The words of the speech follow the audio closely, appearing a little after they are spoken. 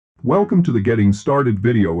Welcome to the Getting Started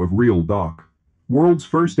video of Real Doc, world's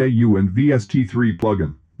first AU and VST3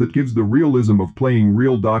 plugin that gives the realism of playing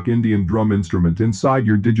real Doc Indian drum instrument inside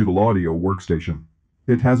your digital audio workstation.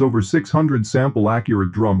 It has over 600 sample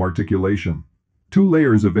accurate drum articulation, 2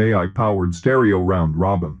 layers of AI-powered stereo round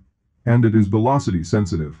robin, and it is velocity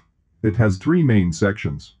sensitive. It has 3 main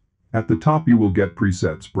sections. At the top you will get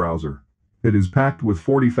presets browser. It is packed with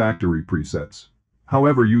 40 factory presets.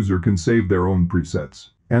 However, user can save their own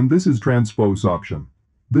presets. And this is transpose option.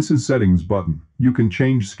 This is settings button. You can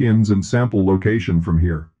change skins and sample location from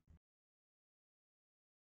here.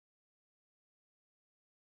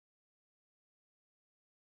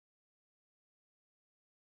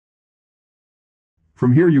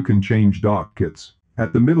 From here you can change dock kits.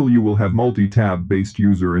 At the middle you will have multi-tab based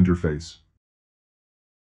user interface.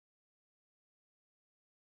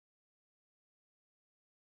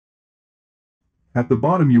 At the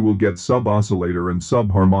bottom you will get sub oscillator and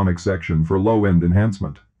sub harmonic section for low-end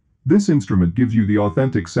enhancement. This instrument gives you the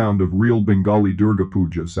authentic sound of real Bengali Durga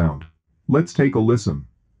Puja sound. Let's take a listen.